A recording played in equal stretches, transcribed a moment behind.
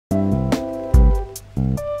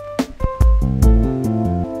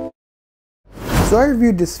So I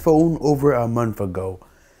reviewed this phone over a month ago,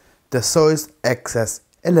 the Soyes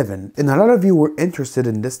XS11, and a lot of you were interested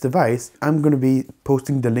in this device. I'm going to be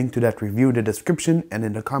posting the link to that review in the description and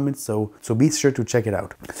in the comments, so be sure to check it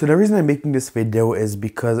out. So the reason I'm making this video is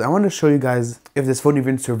because I want to show you guys if this phone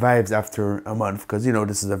even survives after a month, because you know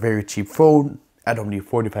this is a very cheap phone at only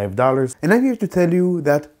 $45, and I'm here to tell you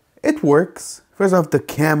that it works. First off, the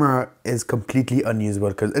camera is completely unusable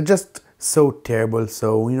because it's just so terrible.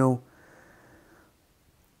 So you know,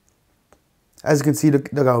 as you can see,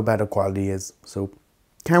 look how bad the quality is. So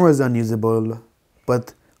camera is unusable,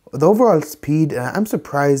 but the overall speed, I'm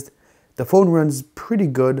surprised. The phone runs pretty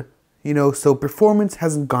good, you know, so performance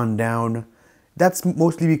hasn't gone down. That's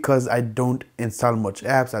mostly because I don't install much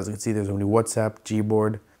apps. As you can see, there's only WhatsApp,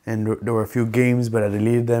 Gboard, and there were a few games, but I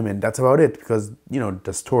deleted them, and that's about it because, you know,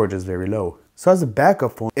 the storage is very low. So as a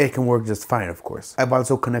backup phone, it can work just fine, of course. I've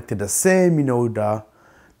also connected the SIM, you know,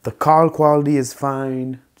 the call quality is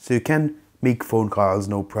fine, so you can make phone calls,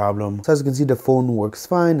 no problem. So as you can see, the phone works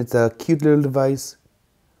fine. It's a cute little device,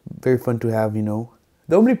 very fun to have, you know.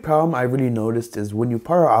 The only problem I really noticed is when you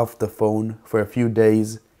power off the phone for a few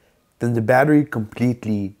days, then the battery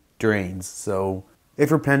completely drains. So if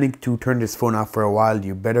you're planning to turn this phone off for a while,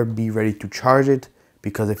 you better be ready to charge it,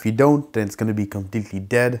 because if you don't, then it's going to be completely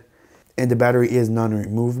dead. And the battery is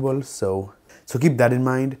non-removable, so keep that in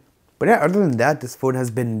mind. But yeah, other than that, this phone has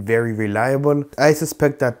been very reliable. I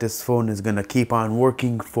suspect that this phone is going to keep on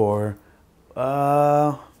working for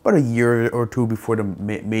about a year or two before the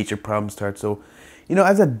major problems start. So, you know,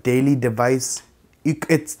 as a daily device,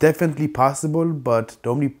 it's definitely possible, but the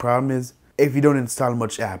only problem is if you don't install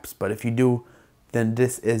much apps. But if you do, then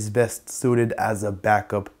this is best suited as a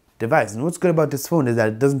backup device. And what's good about this phone is that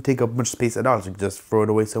it doesn't take up much space at all, so you can just throw it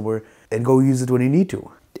away somewhere and go use it when you need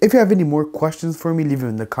to. If you have any more questions for me, leave them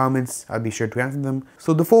in the comments. I'll be sure to answer them.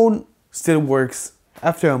 So the phone still works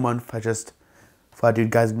after a month. I just thought you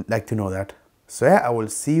guys would like to know that. So yeah, I will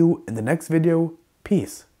see you in the next video.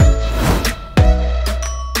 Peace.